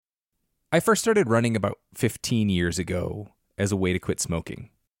I first started running about 15 years ago as a way to quit smoking.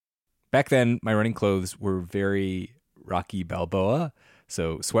 Back then, my running clothes were very Rocky Balboa,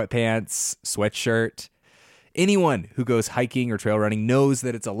 so sweatpants, sweatshirt. Anyone who goes hiking or trail running knows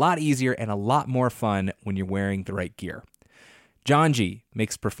that it's a lot easier and a lot more fun when you're wearing the right gear. Janji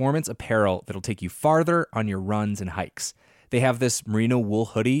makes performance apparel that'll take you farther on your runs and hikes. They have this merino wool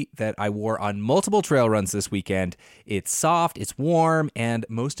hoodie that I wore on multiple trail runs this weekend. It's soft, it's warm, and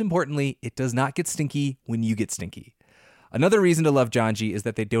most importantly, it does not get stinky when you get stinky. Another reason to love Janji is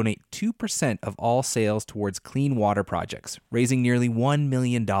that they donate 2% of all sales towards clean water projects, raising nearly $1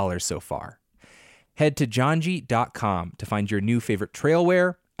 million so far. Head to janji.com to find your new favorite trail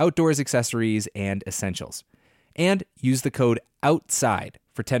wear, outdoors accessories, and essentials. And use the code OUTSIDE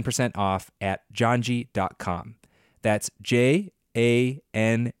for 10% off at janji.com. That's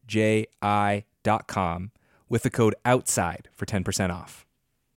JANJI.com with the code OUTSIDE for 10% off.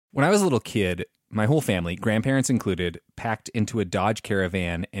 When I was a little kid, my whole family, grandparents included, packed into a Dodge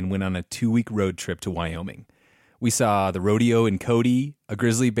Caravan and went on a 2-week road trip to Wyoming. We saw the rodeo in Cody, a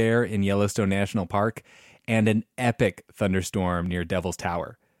grizzly bear in Yellowstone National Park, and an epic thunderstorm near Devil's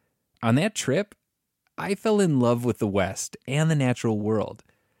Tower. On that trip, I fell in love with the West and the natural world.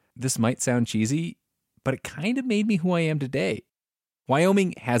 This might sound cheesy, but it kind of made me who I am today.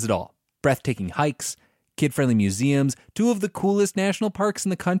 Wyoming has it all. Breathtaking hikes, kid-friendly museums, 2 of the coolest national parks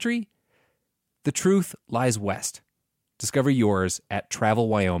in the country. The truth lies west. Discover yours at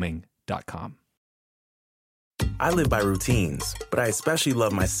travelwyoming.com. I live by routines, but I especially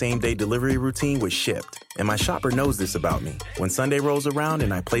love my same-day delivery routine with Shipt. And my shopper knows this about me. When Sunday rolls around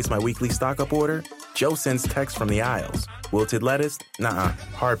and I place my weekly stock-up order, Joe sends texts from the aisles. Wilted lettuce? Nuh-uh,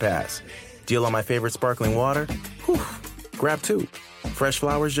 hard pass. Deal on my favorite sparkling water? Whew, grab 2. Fresh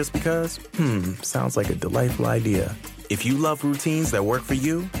flowers just because? Sounds like a delightful idea. If you love routines that work for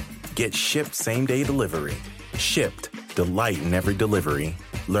you, get Shipt same-day delivery. Shipt, delight in every delivery.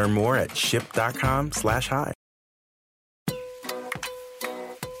 Learn more at shipt.com/hi.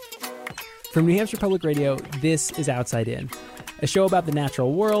 From New Hampshire Public Radio, this is Outside In, a show about the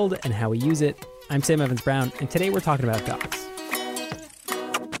natural world and how we use it. I'm Sam Evans-Brown, and today we're talking about dogs.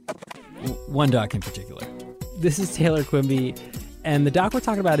 One dog in particular. This is Taylor Quimby, and the dog we're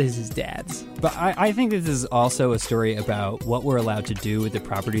talking about is his dad's. But I think this is also a story about what we're allowed to do with the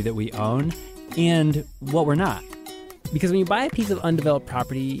property that we own and what we're not. Because when you buy a piece of undeveloped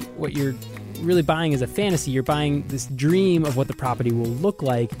property, what you're really buying is a fantasy. You're buying this dream of what the property will look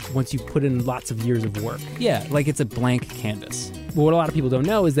like once you put in lots of years of work. Yeah, like it's a blank canvas. But what a lot of people don't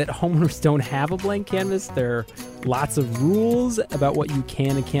know is that homeowners don't have a blank canvas. There are lots of rules about what you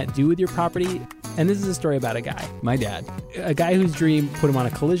can and can't do with your property. And this is a story about a guy. My dad. A guy whose dream put him on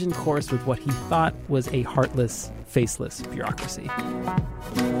a collision course with what he thought was a heartless, faceless bureaucracy.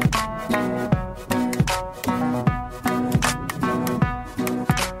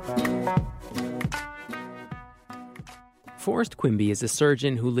 Forrest Quimby is a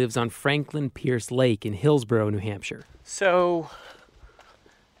surgeon who lives on Franklin Pierce Lake in Hillsborough, New Hampshire. So,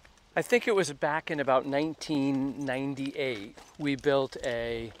 I think it was back in about 1998, we built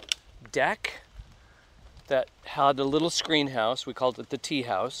a deck that had a little screen house, we called it the tea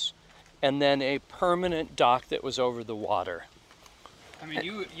house, and then a permanent dock that was over the water. I mean,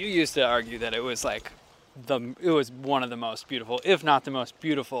 you used to argue that it was like it was one of the most beautiful, if not the most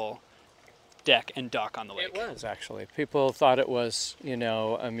beautiful deck and dock on the lake. It was, actually. People thought it was, one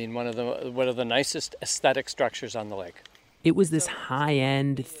of the nicest aesthetic structures on the lake. It was this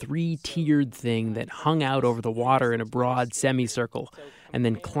high-end, 3-tiered thing that hung out over the water in a broad semicircle and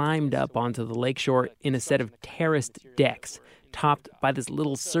then climbed up onto the lakeshore in a set of terraced decks topped by this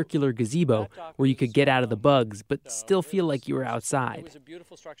little circular gazebo where you could get out of the bugs but still feel like you were outside.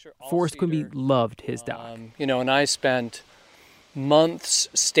 Forrest Quimby loved his dock. And I spent months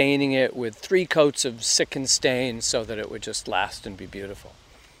staining it with 3 coats of Sick and Stain so that it would just last and be beautiful.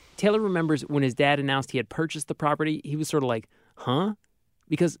 Taylor remembers when his dad announced he had purchased the property, he was sort of like, huh?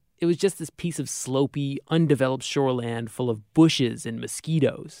 Because it was just this piece of slopey, undeveloped shoreland full of bushes and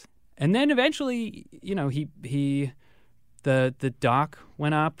mosquitoes. And then eventually, the dock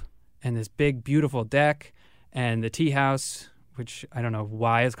went up and this big, beautiful deck and the tea house, which I don't know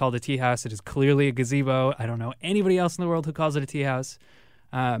why it's called a tea house. It is clearly a gazebo. I don't know anybody else in the world who calls it a tea house.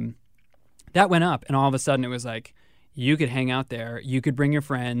 That went up, and all of a sudden it was like, you could hang out there. You could bring your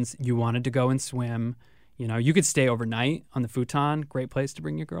friends. You wanted to go and swim. You could stay overnight on the futon. Great place to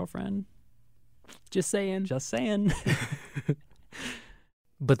bring your girlfriend. Just saying. Just saying.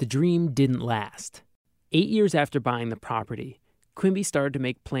 But the dream didn't last. 8 years after buying the property, Quimby started to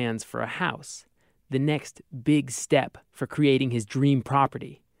make plans for a house, the next big step for creating his dream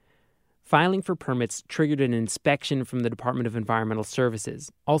property. Filing for permits triggered an inspection from the Department of Environmental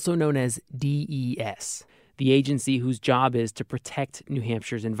Services, also known as DES, the agency whose job is to protect New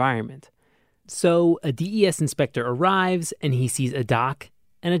Hampshire's environment. So a DES inspector arrives and he sees a dock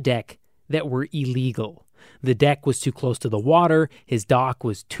and a deck that were illegal. The deck was too close to the water, his dock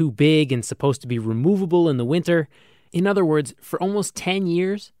was too big and supposed to be removable in the winter. In other words, for almost 10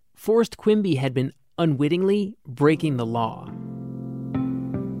 years, Forrest Quimby had been unwittingly breaking the law.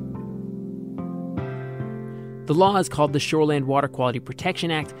 The law is called the Shoreland Water Quality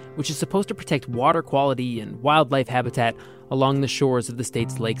Protection Act, which is supposed to protect water quality and wildlife habitat along the shores of the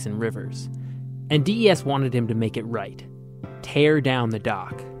state's lakes and rivers. And DES wanted him to make it right. Tear down the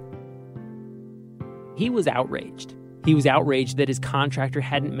dock. He was outraged. He was outraged that his contractor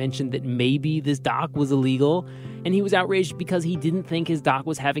hadn't mentioned that maybe this dock was illegal, and he was outraged because he didn't think his dock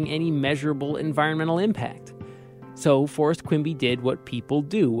was having any measurable environmental impact. So Forrest Quimby did what people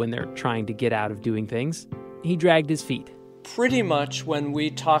do when they're trying to get out of doing things. He dragged his feet. Pretty much when we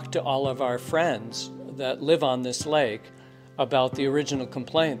talked to all of our friends that live on this lake about the original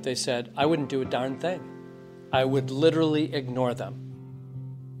complaint, they said, I wouldn't do a darn thing. I would literally ignore them.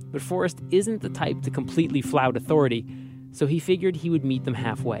 But Forrest isn't the type to completely flout authority, so he figured he would meet them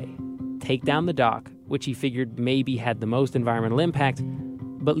halfway. Take down the dock, which he figured maybe had the most environmental impact,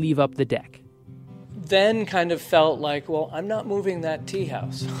 but leave up the deck. Then kind of felt like, well, I'm not moving that tea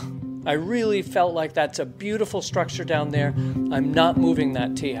house. I really felt like that's a beautiful structure down there. I'm not moving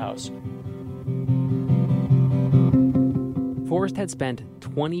that tea house. Forrest had spent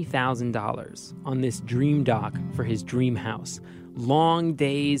 $20,000 on this dream dock for his dream house. Long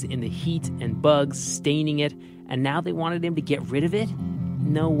days in the heat and bugs staining it, and now they wanted him to get rid of it?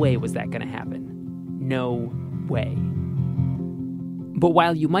 No way was that going to happen. No way. But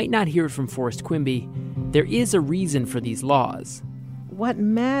while you might not hear it from Forrest Quimby, there is a reason for these laws. What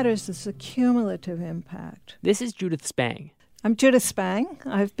matters is the cumulative impact. This is Judith Spang. I'm Judith Spang.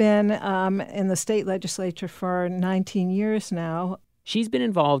 I've been in the state legislature for 19 years now. She's been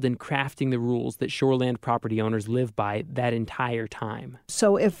involved in crafting the rules that shoreland property owners live by that entire time.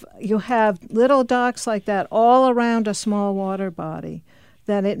 So if you have little docks like that all around a small water body,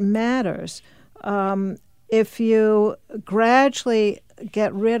 then it matters. If you gradually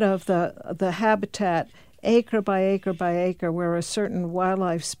get rid of the habitat acre by acre by acre where a certain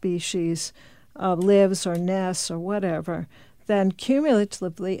wildlife species lives or nests or whatever, then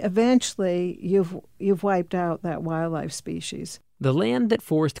cumulatively, eventually, you've wiped out that wildlife species. The land that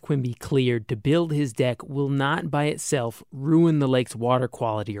Forrest Quimby cleared to build his deck will not by itself ruin the lake's water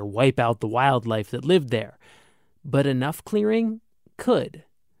quality or wipe out the wildlife that lived there. But enough clearing could.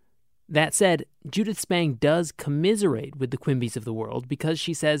 That said, Judith Spang does commiserate with the Quimbys of the world because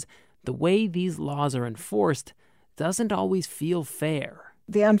she says the way these laws are enforced doesn't always feel fair.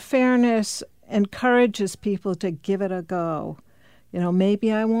 The unfairness encourages people to give it a go.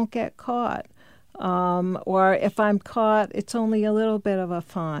 Maybe I won't get caught. Or if I'm caught, it's only a little bit of a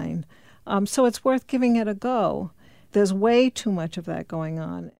fine. So it's worth giving it a go. There's way too much of that going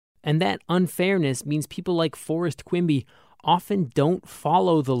on. And that unfairness means people like Forrest Quimby often don't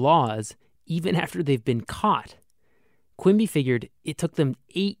follow the laws even after they've been caught. Quimby figured it took them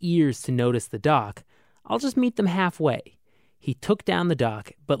 8 years to notice the dock. I'll just meet them halfway. He took down the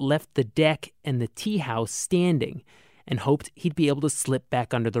dock, but left the deck and the tea house standing and hoped he'd be able to slip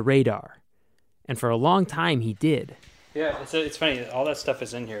back under the radar. And for a long time, he did. Yeah, it's funny. All that stuff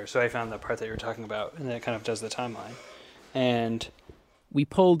is in here. So I found the part that you were talking about, and then it kind of does the timeline. And we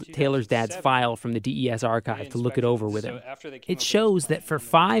pulled Taylor's dad's file from the DES archive to look it over with him. It shows that for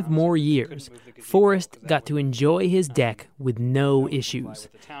 5 more years, Forrest got to enjoy his deck with no issues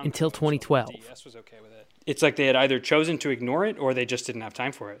until 2012. It's like they had either chosen to ignore it or they just didn't have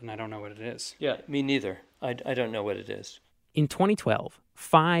time for it, and I don't know what it is. Yeah, me neither. I don't know what it is. In 2012,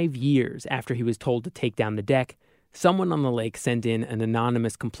 5 years after he was told to take down the deck, someone on the lake sent in an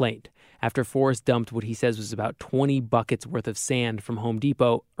anonymous complaint after Forrest dumped what he says was about 20 buckets worth of sand from Home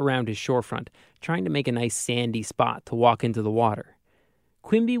Depot around his shorefront, trying to make a nice sandy spot to walk into the water.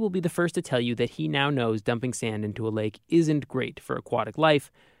 Quimby will be the first to tell you that he now knows dumping sand into a lake isn't great for aquatic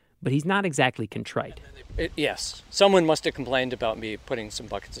life, but he's not exactly contrite. Yes, someone must have complained about me putting some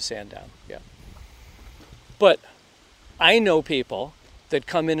buckets of sand down, yeah. But I know people that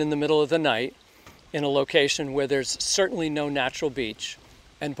come in the middle of the night in a location where there's certainly no natural beach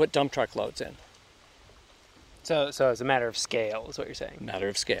and put dump truck loads in. So it's a matter of scale, is what you're saying? Matter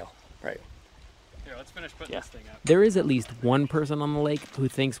of scale, right. Here, let's finish putting this thing up. There is at least one person on the lake who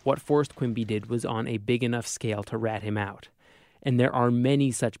thinks what Forrest Quimby did was on a big enough scale to rat him out. And there are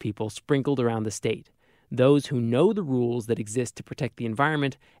many such people sprinkled around the state. those who know the rules that exist to protect the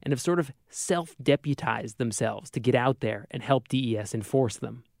environment and have sort of self-deputized themselves to get out there and help DES enforce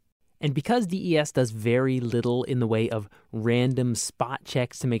them. And because DES does very little in the way of random spot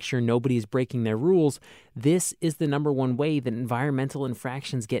checks to make sure nobody is breaking their rules, this is the number one way that environmental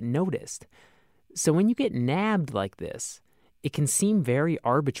infractions get noticed. So when you get nabbed like this, it can seem very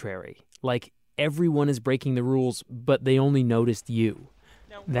arbitrary, like everyone is breaking the rules, but they only noticed you.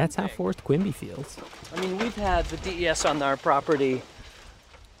 That's how Forrest Quimby feels. I mean, we've had the DES on our property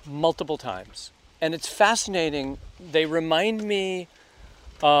multiple times, and it's fascinating. They remind me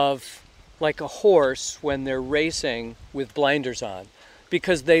of like a horse when they're racing with blinders on,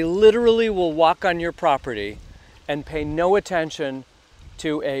 because they literally will walk on your property and pay no attention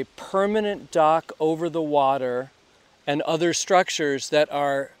to a permanent dock over the water and other structures that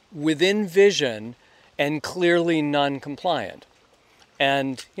are within vision and clearly non-compliant.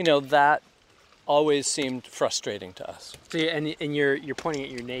 And, you know, that always seemed frustrating to us. So, and you're pointing at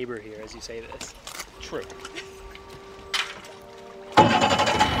your neighbor here as you say this. True.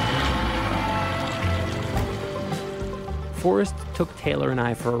 Forrest took Taylor and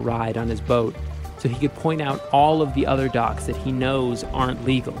I for a ride on his boat so he could point out all of the other docks that he knows aren't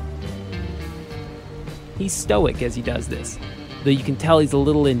legal. He's stoic as he does this, though you can tell he's a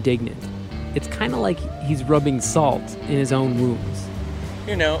little indignant. It's kind of like he's rubbing salt in his own wounds.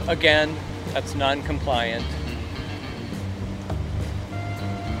 You know, again, that's non-compliant.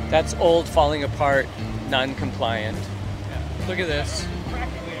 That's old, falling apart, non-compliant. Yeah. Look at this.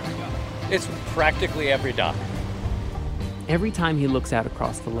 It's practically every dock. Every time he looks out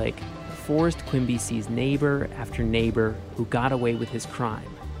across the lake, Forrest Quimby sees neighbor after neighbor who got away with his crime.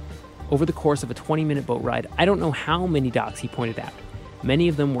 Over the course of a 20-minute boat ride, I don't know how many docks he pointed out. Many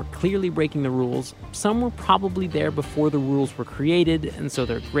of them were clearly breaking the rules. Some were probably there before the rules were created, and so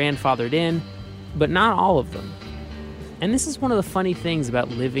they're grandfathered in, but not all of them. And this is one of the funny things about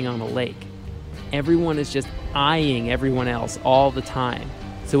living on a lake. Everyone is just eyeing everyone else all the time.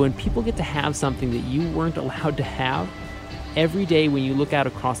 So when people get to have something that you weren't allowed to have, every day when you look out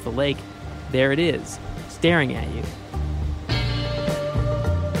across the lake, there it is, staring at you.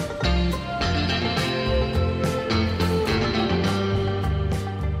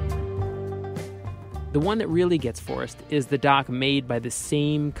 The one that really gets Forrest is the dock made by the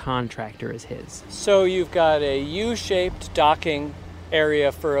same contractor as his. So you've got a U-shaped docking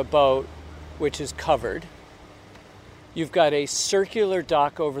area for a boat, which is covered. You've got a circular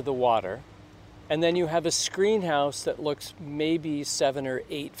dock over the water. And then you have a screen house that looks maybe 7 or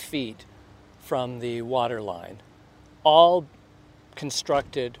 8 feet from the water line, all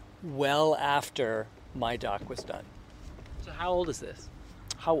constructed well after my dock was done. So how old is this?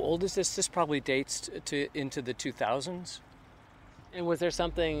 How old is this? This probably dates into the 2000s. And was there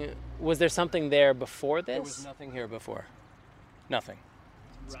something there before this? There was nothing here before. Nothing.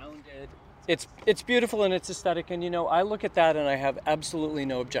 It's rounded. It's beautiful and it's aesthetic, and you know, I look at that and I have absolutely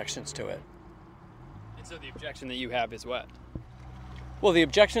no objections to it. And so the objection that you have is what? Well, the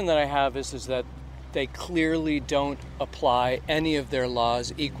objection that I have is that they clearly don't apply any of their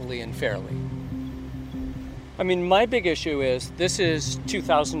laws equally and fairly. I mean, my big issue is this is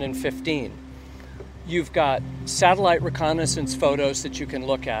 2015. You've got satellite reconnaissance photos that you can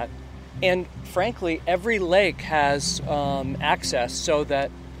look at, and frankly, every lake has access so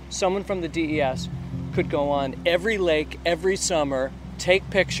that someone from the DES could go on every lake every summer, take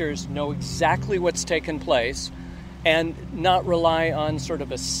pictures, know exactly what's taken place, and not rely on sort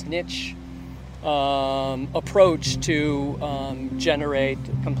of a snitch approach to generate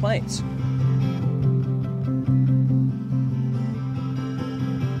complaints.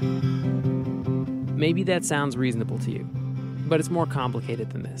 Maybe that sounds reasonable to you, but it's more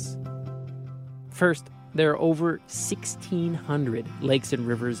complicated than this. First, there are over 1,600 lakes and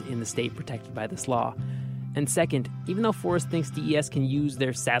rivers in the state protected by this law. And second, even though Forrest thinks DES can use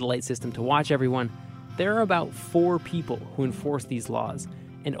their satellite system to watch everyone, there are about 4 people who enforce these laws,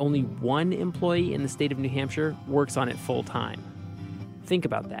 and only 1 employee in the state of New Hampshire works on it full time. Think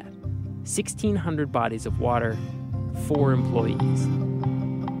about that. 1,600 bodies of water, 4 employees.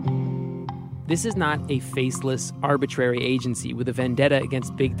 This is not a faceless, arbitrary agency with a vendetta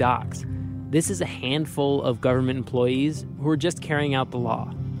against big docks. This is a handful of government employees who are just carrying out the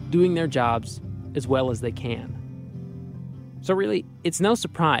law, doing their jobs as well as they can. So really, it's no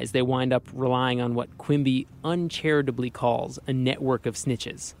surprise they wind up relying on what Quimby uncharitably calls a network of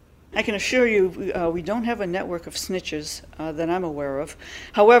snitches. I can assure you we don't have a network of snitches that I'm aware of.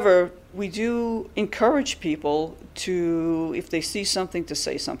 However, we do encourage people to, if they see something, to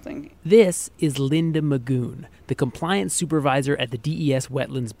say something. This is Linda Magoon, the compliance supervisor at the DES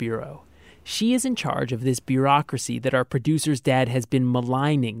Wetlands Bureau. She is in charge of this bureaucracy that our producer's dad has been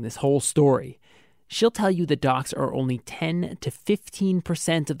maligning this whole story. She'll tell you the docks are only 10 to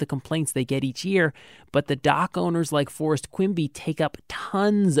 15% of the complaints they get each year, but the dock owners like Forrest Quimby take up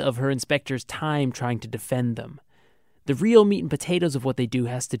tons of her inspectors' time trying to defend them. The real meat and potatoes of what they do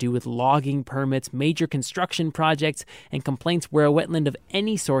has to do with logging permits, major construction projects, and complaints where a wetland of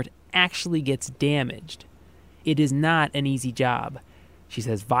any sort actually gets damaged. It is not an easy job. She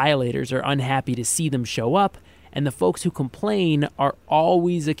says violators are unhappy to see them show up, and the folks who complain are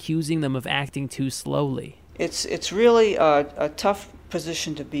always accusing them of acting too slowly. It's really a tough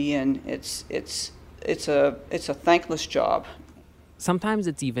position to be in. It's a thankless job. Sometimes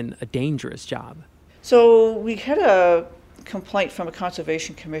it's even a dangerous job. So we had a complaint from a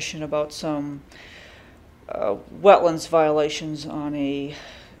conservation commission about some wetlands violations on a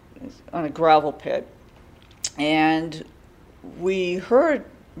gravel pit, and we heard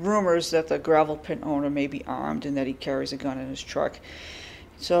rumors that the gravel pit owner may be armed and that he carries a gun in his truck.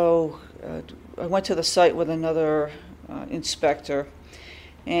 So I went to the site with another inspector,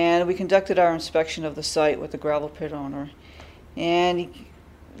 and we conducted our inspection of the site with the gravel pit owner, and he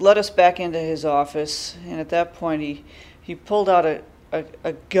led us back into his office, and at that point he pulled out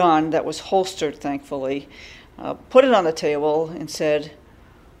a gun that was holstered, thankfully, put it on the table and said,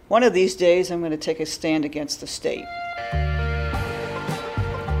 "One of these days I'm going to take a stand against the state."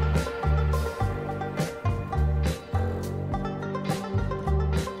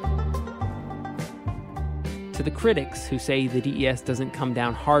 To the critics who say the DES doesn't come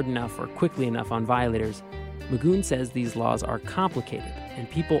down hard enough or quickly enough on violators, Magoon says these laws are complicated, and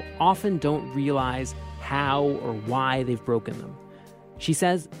people often don't realize how or why they've broken them. She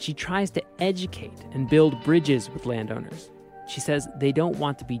says she tries to educate and build bridges with landowners. She says they don't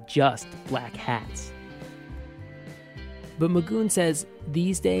want to be just black hats. But Magoon says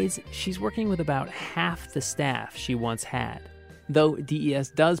these days she's working with about half the staff she once had. Though DES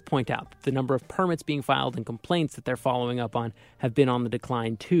does point out that the number of permits being filed and complaints that they're following up on have been on the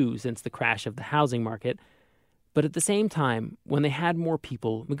decline too since the crash of the housing market. But at the same time, when they had more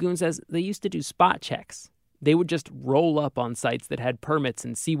people, Magoon says they used to do spot checks. They would just roll up on sites that had permits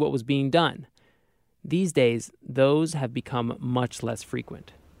and see what was being done. These days, those have become much less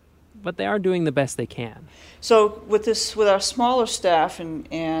frequent. But they are doing the best they can. So with our smaller staff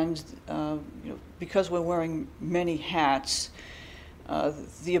and because we're wearing many hats,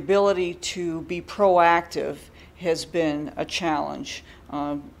 the ability to be proactive has been a challenge.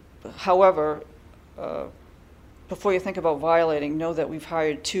 However, before you think about violating, know that we've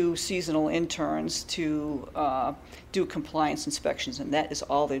hired 2 seasonal interns to do compliance inspections, and that is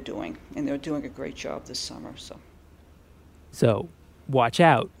all they're doing, and they're doing a great job this summer. So watch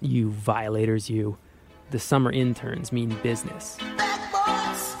out, you violators, you. The summer interns mean business.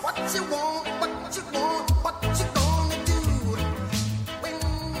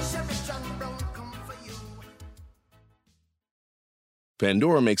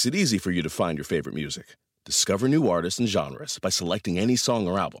 Pandora makes it easy for you to find your favorite music. Discover new artists and genres by selecting any song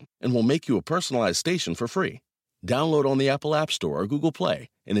or album, and we'll make you a personalized station for free. Download on the Apple App Store or Google Play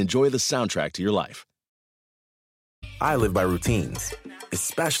and enjoy the soundtrack to your life. I live by routines,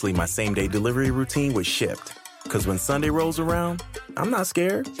 especially my same-day delivery routine with Shipt. Because when Sunday rolls around, I'm not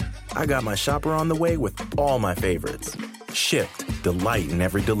scared. I got my shopper on the way with all my favorites. Shipt, delight in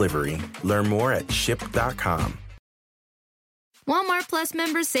every delivery. Learn more at shipt.com. Walmart Plus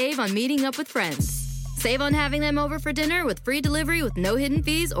members save on meeting up with friends. Save on having them over for dinner with free delivery with no hidden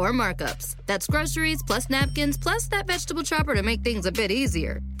fees or markups. That's groceries, plus napkins, plus that vegetable chopper to make things a bit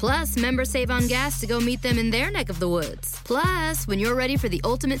easier. Plus, members save on gas to go meet them in their neck of the woods. Plus, when you're ready for the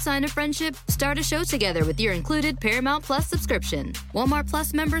ultimate sign of friendship, start a show together with your included Paramount Plus subscription. Walmart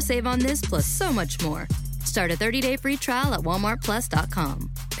Plus members save on this plus so much more. Start a 30-day free trial at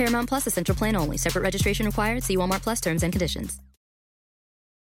walmartplus.com. Paramount Plus Essential Plan only. Separate registration required. See Walmart Plus terms and conditions.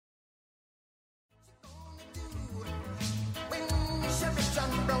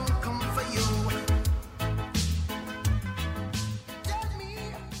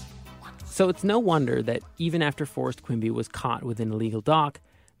 So it's no wonder that even after Forrest Quimby was caught with an illegal dock,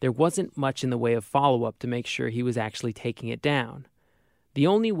 there wasn't much in the way of follow-up to make sure he was actually taking it down. The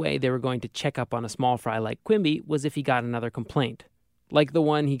only way they were going to check up on a small fry like Quimby was if he got another complaint, like the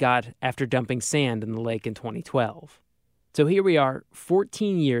one he got after dumping sand in the lake in 2012. So here we are,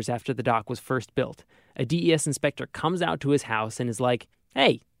 14 years after the dock was first built. A DES inspector comes out to his house and is like,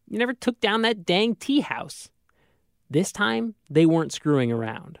 "Hey, you never took down that dang tea house." This time, they weren't screwing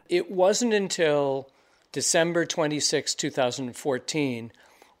around. It wasn't until December 26, 2014,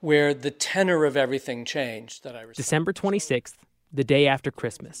 where the tenor of everything changed that I received. December 26th, the day after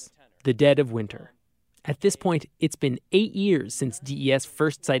Christmas. the dead of winter. At this point, it's been 8 years since DES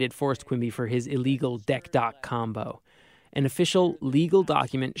first cited Forrest Quimby for his illegal deck-dock combo. An official legal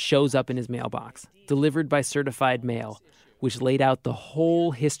document shows up in his mailbox, delivered by certified mail, which laid out the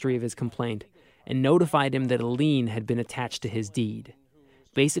whole history of his complaint and notified him that a lien had been attached to his deed.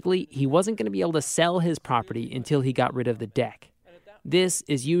 Basically, he wasn't going to be able to sell his property until he got rid of the deck. This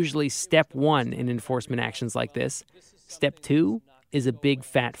is usually step 1 in enforcement actions like this. Step 2 is a big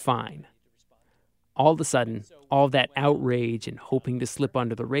fat fine. All of a sudden, all that outrage and hoping to slip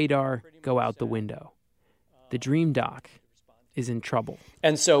under the radar go out the window. The dream dock is in trouble.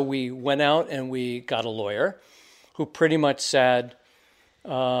 And so we went out and we got a lawyer who pretty much said,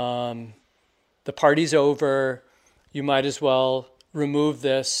 the party's over, you might as well remove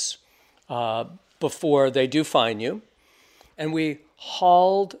this before they do fine you. And we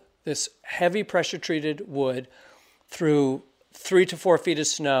hauled this heavy pressure-treated wood through 3 to 4 feet of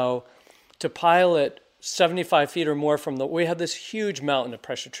snow to pile it 75 feet or more from we had this huge mountain of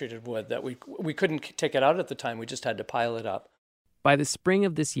pressure-treated wood that we couldn't take it out at the time. We just had to pile it up. By the spring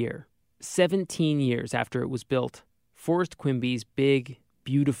of this year, 17 years after it was built, Forrest Quimby's big,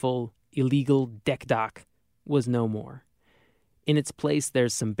 beautiful, illegal deck dock was no more. In its place,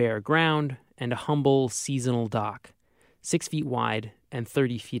 there's some bare ground and a humble seasonal dock, 6 feet wide and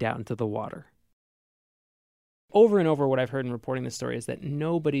 30 feet out into the water. Over and over, what I've heard in reporting this story is that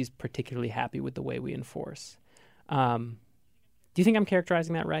nobody's particularly happy with the way we enforce. Do you think I'm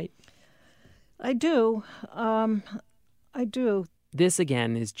characterizing that right? I do. I do. This,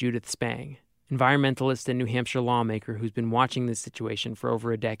 again, is Judith Spang, environmentalist and New Hampshire lawmaker who's been watching this situation for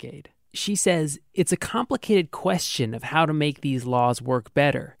over a decade. She says it's a complicated question of how to make these laws work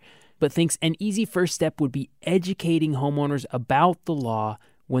better, but thinks an easy first step would be educating homeowners about the law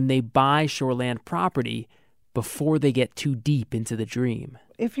when they buy shoreland property before they get too deep into the dream.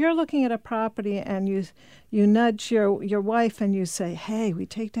 If you're looking at a property and you nudge your wife and you say, hey, we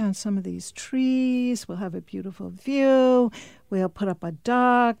take down some of these trees, we'll have a beautiful view, we'll put up a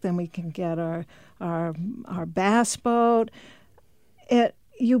dock, then we can get our bass boat.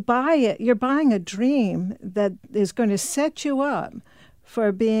 You buy it, you're buying a dream that is going to set you up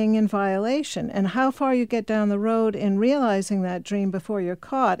for being in violation. And how far you get down the road in realizing that dream before you're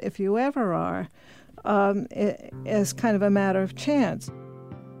caught, if you ever are, is kind of a matter of chance.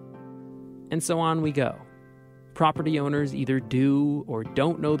 And so on we go. Property owners either do or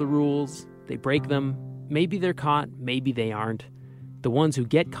don't know the rules. They break them. Maybe they're caught, maybe they aren't. The ones who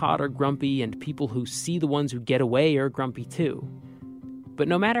get caught are grumpy, and people who see the ones who get away are grumpy too. But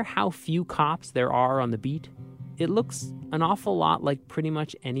no matter how few cops there are on the beat, it looks an awful lot like pretty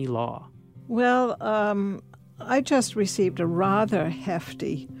much any law. Well, I just received a rather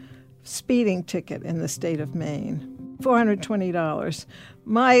hefty speeding ticket in the state of Maine, $420.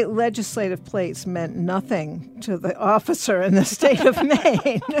 My legislative plates meant nothing to the officer in the state of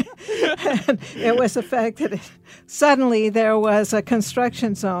Maine. And it was the fact that suddenly there was a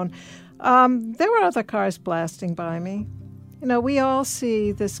construction zone. There were other cars blasting by me. You know, we all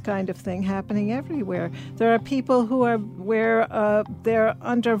see this kind of thing happening everywhere. There are people who are where they're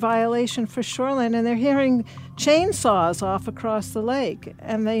under violation for shoreline, and they're hearing chainsaws off across the lake,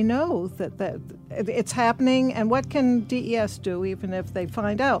 and they know that it's happening. And what can DES do, even if they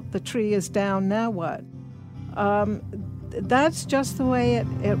find out the tree is down? Now what? That's just the way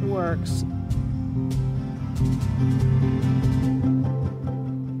it works.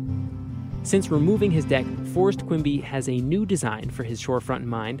 Since removing his deck, Forrest Quimby has a new design for his shorefront in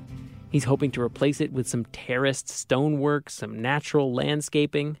mind. He's hoping to replace it with some terraced stonework, some natural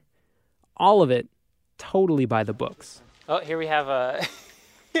landscaping. All of it totally by the books. Oh, here we have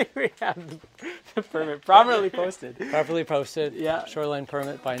the permit properly posted. Properly posted. Yeah. Shoreline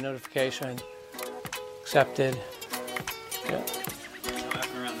permit by notification. Accepted. Yeah.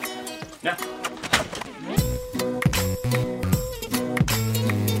 Yeah.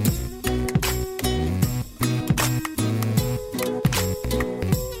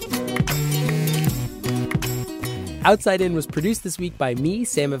 Outside In was produced this week by me,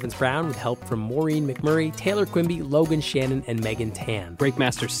 Sam Evans-Brown, with help from Maureen McMurray, Taylor Quimby, Logan Shannon, and Megan Tan.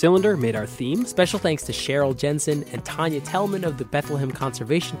 Breakmaster Cylinder made our theme. Special thanks to Cheryl Jensen and Tanya Tellman of the Bethlehem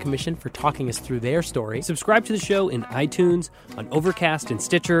Conservation Commission for talking us through their story. Subscribe to the show in iTunes, on Overcast and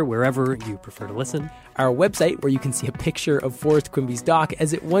Stitcher, wherever you prefer to listen. Our website, where you can see a picture of Forrest Quimby's dock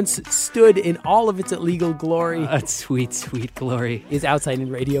as it once stood in all of its illegal glory. Sweet, sweet glory. Is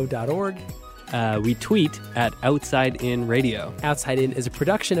outsideinradio.org. We tweet at Outside In Radio. Outside In is a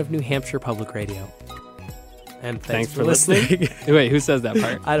production of New Hampshire Public Radio. And thanks for listening. Wait, who says that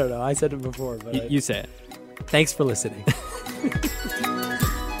part? I don't know. I said it before. But you say it. Thanks for listening.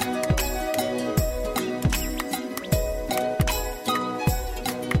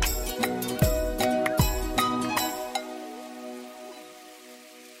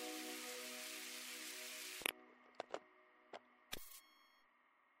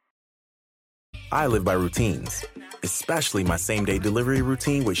 I live by routines, especially my same-day delivery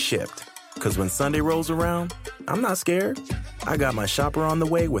routine with Shipt. Because when Sunday rolls around, I'm not scared. I got my shopper on the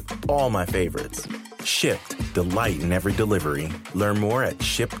way with all my favorites. Shipt, delight in every delivery. Learn more at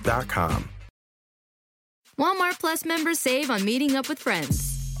shipt.com. Walmart Plus members save on meeting up with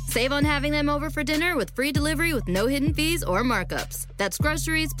friends. Save on having them over for dinner with free delivery with no hidden fees or markups. That's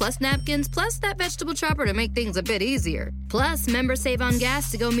groceries plus napkins plus that vegetable chopper to make things a bit easier. Plus, members save on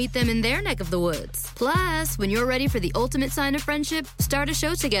gas to go meet them in their neck of the woods. Plus, when you're ready for the ultimate sign of friendship, start a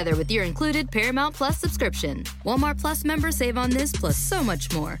show together with your included Paramount Plus subscription. Walmart Plus members save on this plus so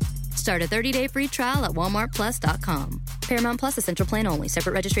much more. Start a 30-day free trial at walmartplus.com. Paramount Plus Essential Plan only.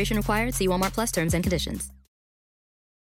 Separate registration required. See Walmart Plus terms and conditions.